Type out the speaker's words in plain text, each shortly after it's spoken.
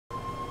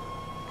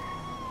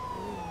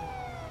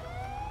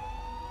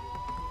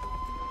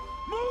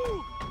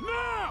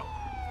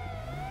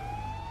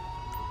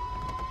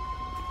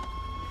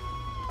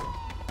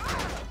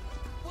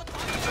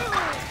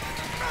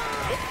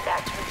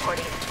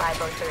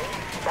Bravo 3.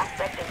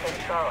 Suspect in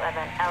control of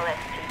an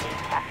LSTD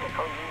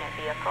tactical unit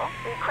vehicle.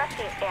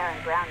 Requesting air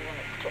and ground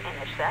units to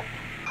intercept.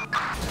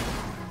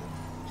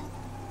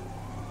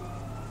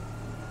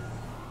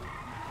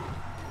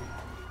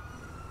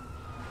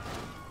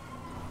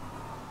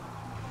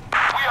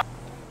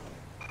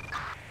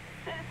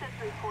 Citizens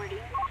reporting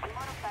a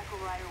motorcycle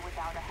rider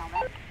without a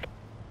helmet.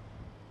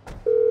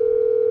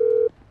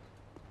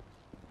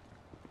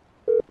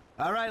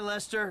 All right,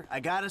 Lester, I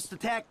got us the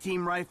TAC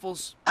team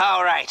rifles.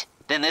 All right,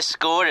 then this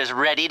squad is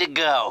ready to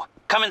go.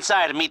 Come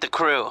inside and meet the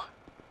crew.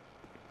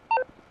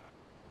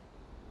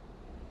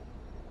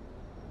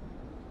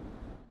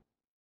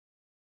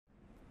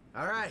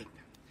 All right.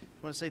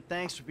 I want to say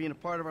thanks for being a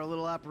part of our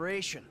little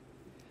operation.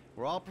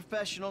 We're all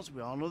professionals.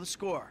 We all know the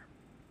score.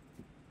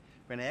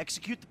 We're going to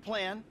execute the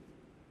plan.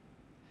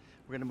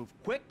 We're going to move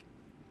quick,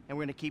 and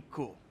we're going to keep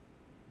cool.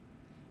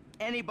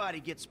 Anybody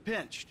gets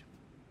pinched.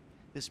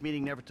 This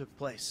meeting never took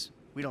place.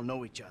 We don't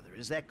know each other.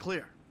 Is that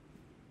clear?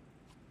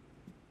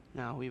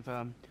 Now, we've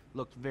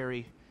looked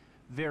very,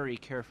 very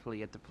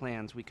carefully at the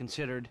plans. We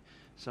considered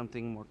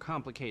something more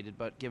complicated,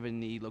 but given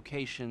the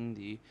location,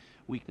 the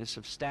weakness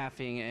of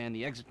staffing, and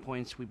the exit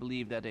points, we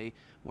believe that a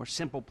more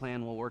simple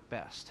plan will work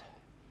best.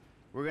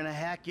 We're gonna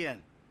hack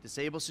in,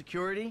 disable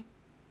security,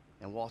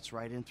 and waltz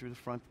right in through the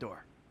front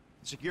door.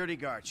 The security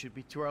guard should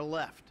be to our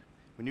left.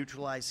 We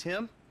neutralize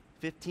him.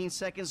 15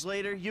 seconds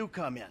later, you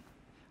come in.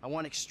 I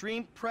want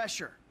extreme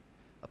pressure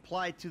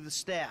applied to the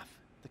staff.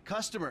 The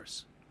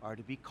customers are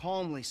to be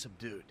calmly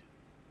subdued.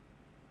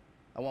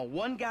 I want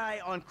one guy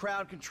on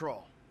crowd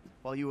control,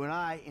 while you and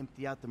I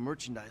empty out the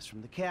merchandise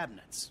from the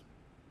cabinets.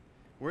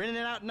 We're in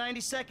and out in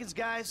 90 seconds,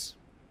 guys.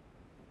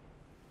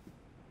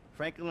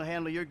 Franklin will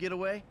handle your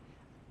getaway.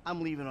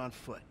 I'm leaving on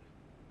foot.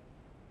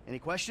 Any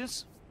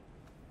questions?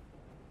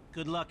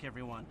 Good luck,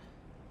 everyone.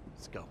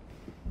 Let's go.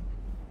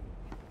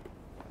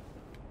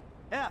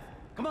 F,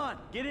 come on,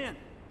 get in.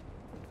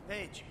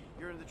 Paige,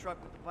 you're in the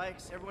truck with the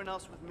bikes, everyone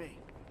else with me.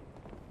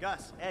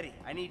 Gus, Eddie,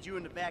 I need you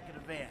in the back of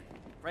the van.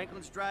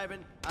 Franklin's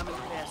driving, I'm in the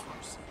passenger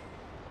seat.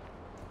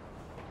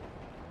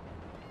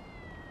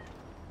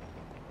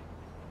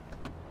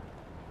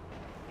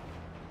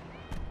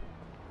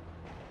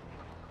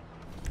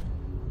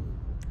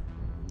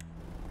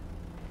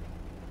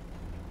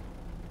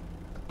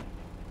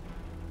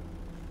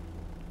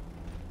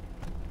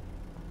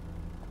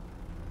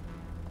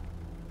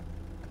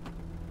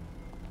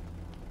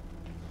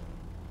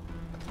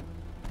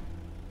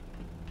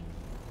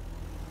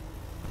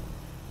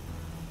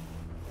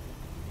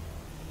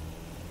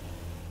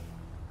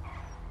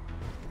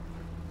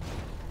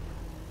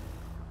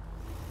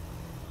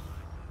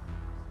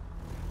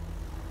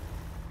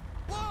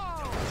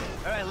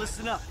 All right,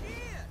 listen up.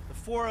 The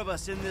four of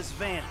us in this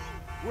van,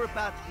 we're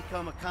about to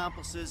become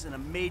accomplices in a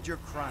major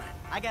crime.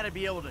 I gotta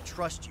be able to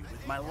trust you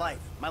with my life,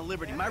 my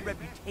liberty, my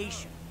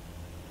reputation.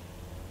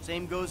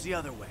 Same goes the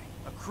other way.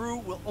 A crew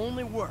will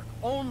only work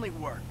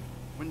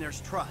when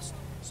there's trust.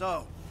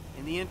 So,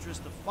 in the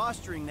interest of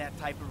fostering that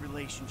type of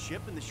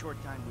relationship in the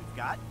short time we've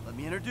got, let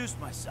me introduce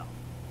myself.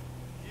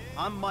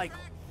 I'm Michael.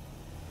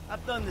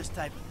 I've done this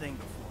type of thing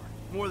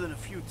before, more than a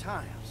few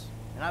times,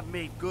 and I've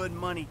made good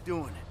money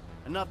doing it.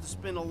 Enough to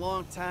spend a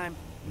long time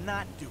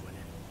not doing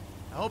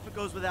it. I hope it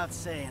goes without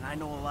saying, I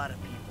know a lot of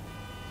people.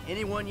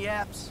 Anyone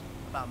yaps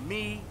about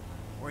me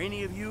or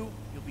any of you,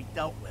 you'll be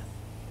dealt with.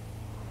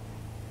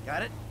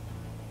 Got it?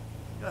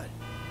 Good.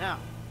 Now,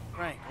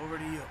 Frank, over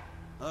to you.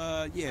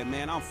 Yeah,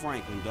 man, I'm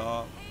Franklin,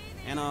 dawg.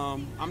 And,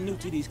 I'm new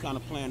to these kind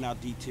of planned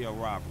out detail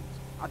robberies.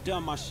 I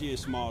done my share of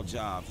small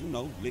jobs, you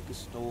know, liquor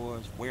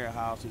stores,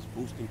 warehouses,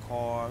 boosting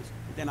cars.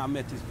 And then I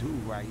met this dude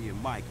right here,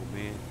 Michael,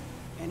 man.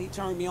 And he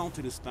turned me on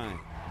to this thing.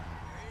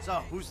 So,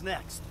 who's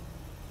next?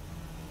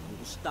 I'm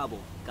Gustavo,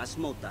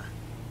 Gasmota.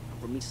 I'm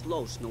from East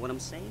Los, know what I'm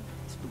saying?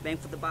 It's too bang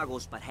for the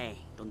bagos, but hey,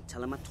 don't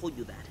tell him I told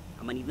you that.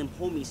 I'ma need them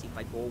homies if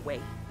I go away.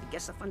 I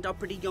guess I found out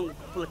pretty young I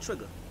could pull a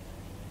trigger.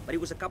 But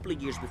it was a couple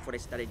of years before I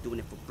started doing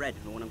it for bread,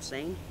 know what I'm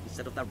saying?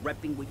 Instead of that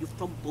repping where you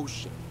from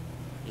bullshit.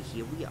 And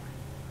here we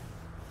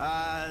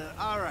are.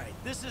 Alright,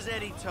 this is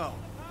Eddie Toe.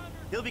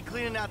 He'll be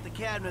cleaning out the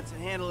cabinets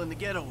and handling the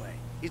getaway.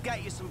 He's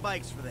got you some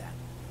bikes for that.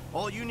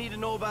 All you need to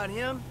know about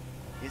him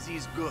is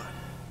he's good.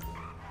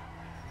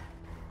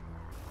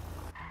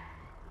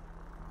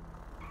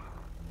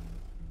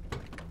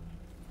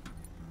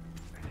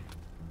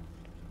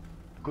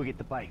 Go get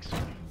the bikes.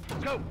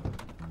 Let's go!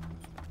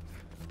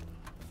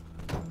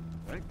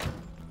 Ready?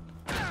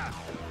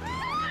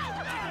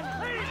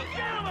 Ladies and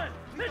gentlemen,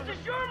 this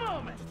is your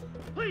moment!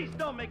 Please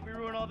don't make me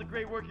ruin all the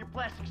great work your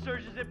plastic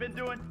surgeons have been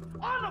doing.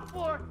 On the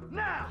floor,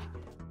 now!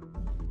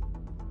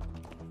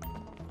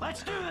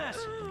 Let's do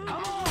this!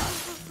 Come on!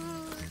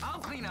 I'll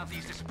clean out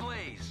these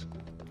displays.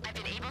 I've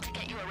been able to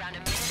get you around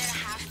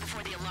 1.5 minutes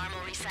before the alarm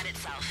will reset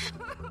itself.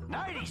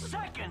 90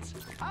 seconds?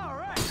 All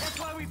right, that's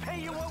why we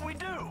pay you what we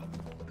do.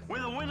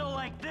 With a window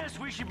like this,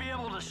 we should be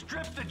able to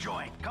strip the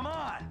joint. Come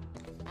on.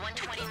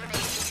 120 remaining.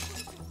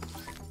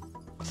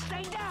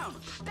 Stay down!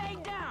 Stay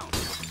down!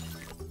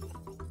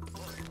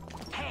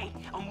 Hey,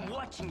 I'm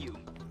watching you.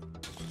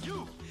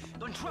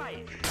 Don't try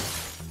it.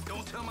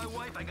 Don't tell my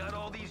wife I got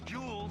all these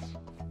jewels.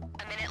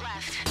 A minute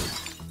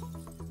left.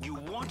 You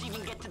won't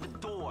even get to the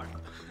door.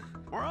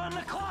 We're on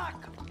the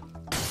clock.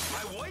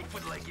 My wife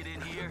would like it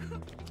in here.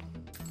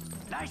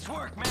 Nice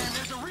work, man.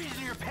 There's a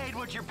reason you're paid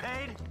what you're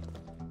paid.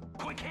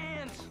 Quick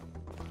hands.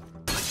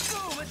 Let's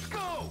go, let's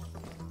go.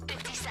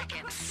 50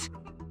 seconds.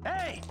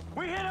 Hey,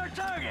 we hit our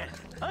target.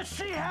 Let's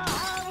see how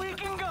high we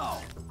can go.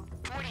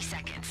 40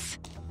 seconds.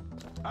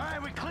 All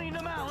right, we cleaned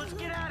them out. Let's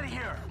get out of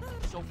here.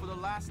 So for the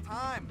last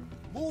time,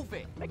 move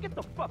it. Man, get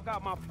the fuck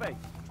out my face.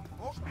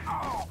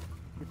 Oh.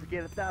 You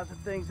forget 1,000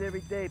 things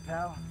every day,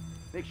 pal.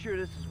 Make sure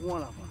this is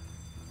one of them.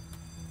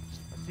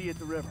 I'll see you at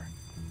the river.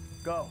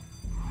 Go.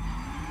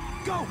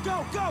 Go,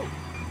 go, go!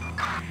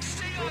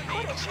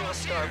 Reported fuel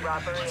store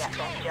robbery at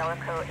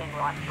Angelico in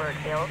Rossburg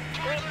Hills.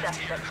 3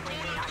 suspects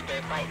leaving on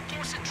their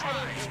bikes,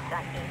 heading east on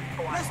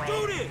Eastbourne Let's Way.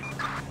 do this!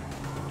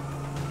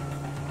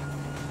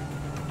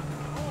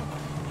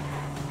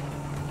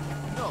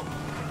 No.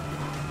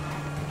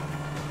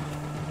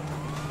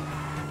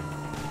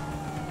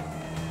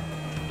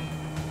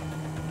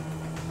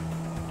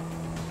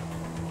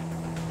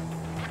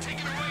 We're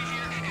taking a right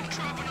here and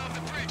dropping off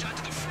the bridge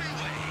onto the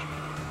freeway.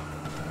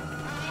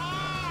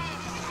 Whoa!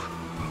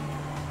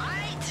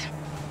 Alright.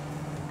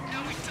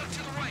 Now we duck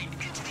to the right,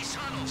 into these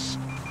tunnels.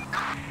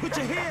 Put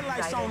your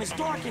headlights on, it's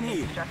dark in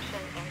here. Construction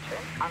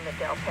entrance on the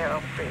Del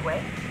Perro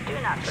Freeway. Do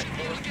not We'll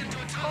pursue. get into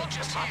a tunnel Hold for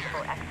just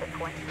possible here. exit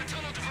points. The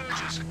tunnel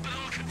diverges, but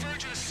it'll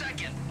converge in a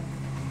second.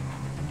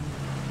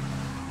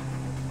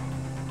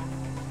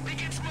 It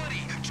gets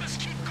muddy. Just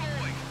keep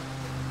going.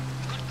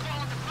 Good call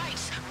on the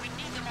bikes. We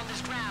need them on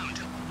this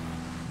ground.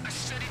 I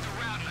studied the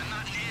route and I'm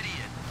not an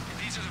idiot.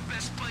 These are the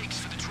best bikes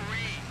for the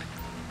terrain.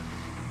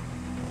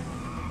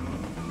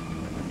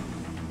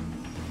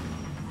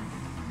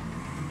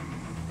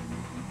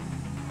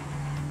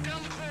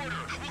 Down the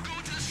corridor. We'll go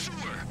into the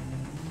sewer.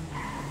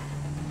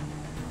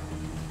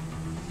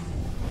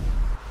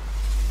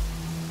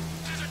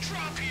 There's a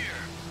drop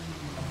here.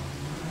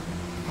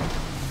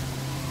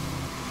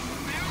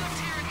 Bear left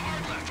here and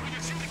hard left when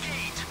you're through the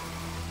gate.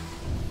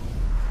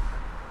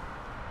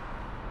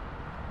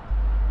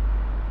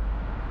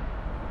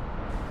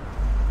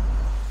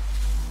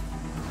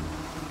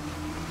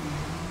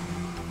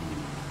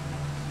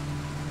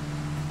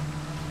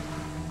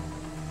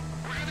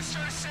 We're gonna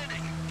start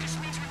ascending. This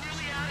means we're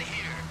nearly out of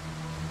here.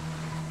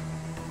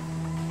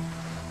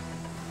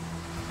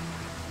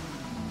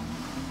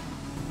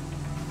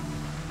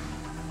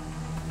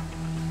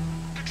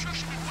 The truck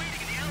should be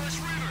waiting in the Ellis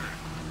River.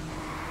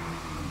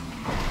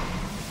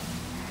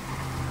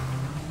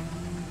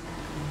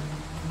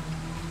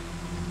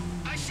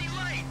 I see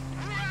light.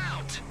 We're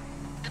out.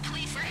 The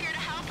police are here to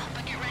help,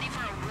 but get ready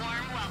for a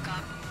warm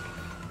welcome.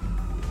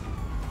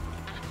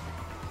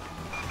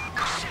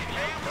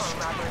 Store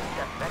robbery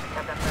suspects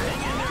have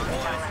emerged from the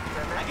Ellis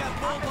River. I got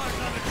bull bars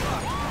on the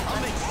truck.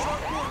 I'll make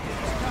short work of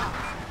these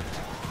cops.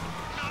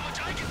 Not much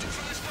I can do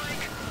for this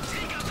bike.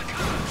 Take out the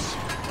cops.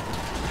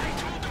 They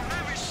told the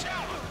river's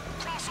shallow.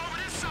 Cross over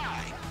this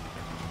side.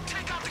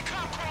 Take out the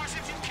cop cars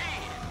if you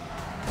can.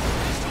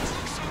 This don't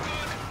look so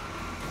good.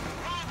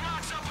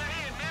 Roadblocks up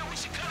ahead, man. We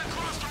should cut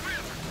across the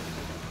river.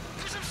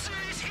 There's some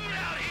serious heat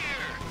out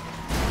here.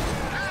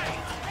 Hey,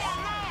 more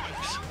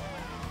roads.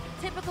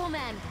 Typical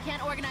men.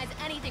 Can't organize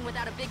anything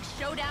without a big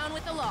showdown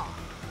with the law.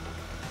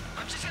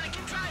 I'm just gonna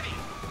keep driving.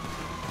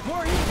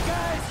 More heat,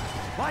 guys.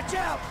 Watch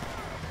out.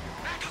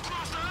 Back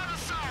across the other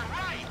side,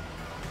 right?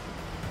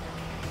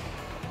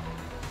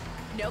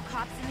 No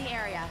cops in the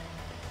area.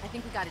 I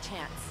think we got a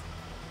chance.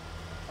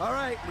 All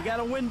right, we got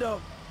a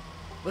window.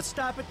 Let's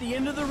stop at the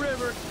end of the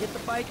river, get the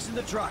bikes in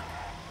the truck.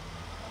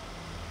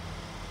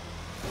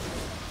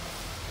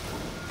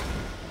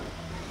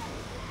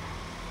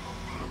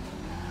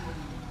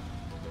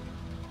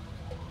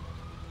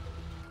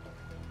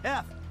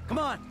 F, come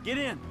on, get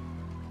in.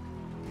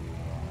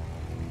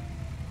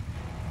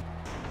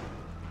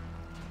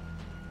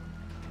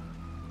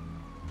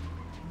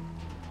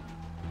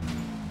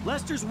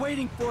 Lester's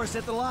waiting for us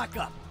at the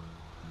lockup.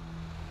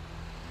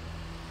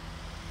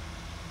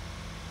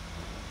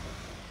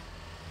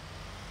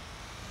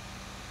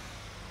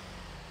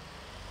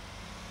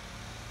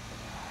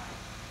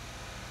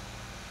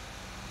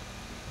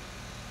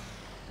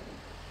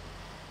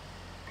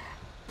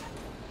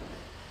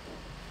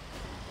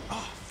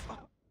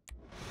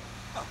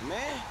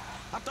 Man,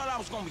 I thought I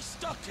was gonna be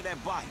stuck to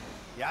that bike.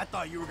 Yeah, I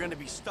thought you were gonna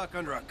be stuck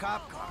under a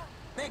cop car.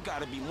 There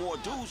gotta be more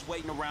dudes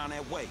waiting around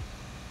that way.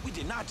 We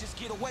did not just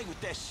get away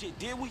with that shit,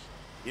 did we?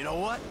 You know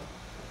what?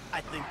 I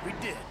think we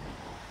did.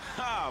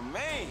 Ah,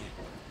 man.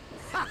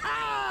 Ha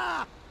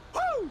ha!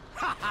 Woo!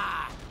 Ha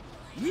ha!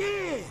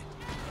 Yeah!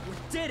 We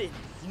did it.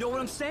 You know what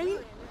I'm saying?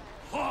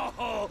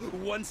 Oh,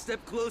 one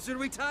step closer to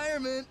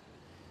retirement.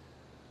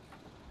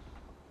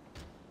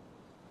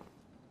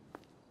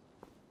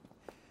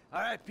 All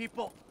right,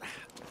 people.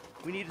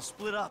 We need to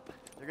split up.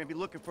 They're gonna be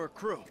looking for a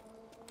crew.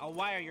 I'll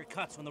wire your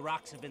cuts when the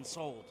rocks have been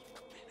sold.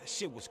 That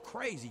shit was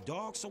crazy,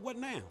 dog. So what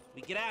now?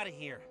 We get out of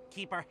here.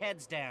 Keep our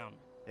heads down.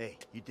 Hey,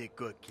 you did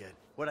good, kid.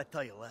 What'd I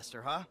tell you,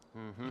 Lester, huh?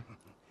 Mm-hmm. All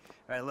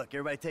right, look,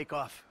 everybody take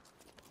off.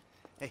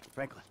 Hey,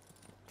 Franklin.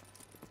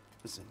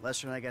 Listen,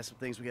 Lester and I got some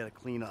things we gotta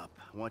clean up.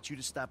 I want you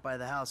to stop by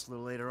the house a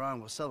little later on.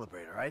 We'll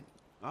celebrate, all right?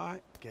 All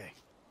right. Okay.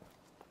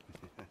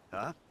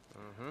 Huh?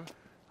 Mm-hmm.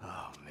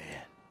 Oh,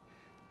 man.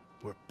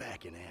 We're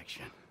back in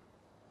action.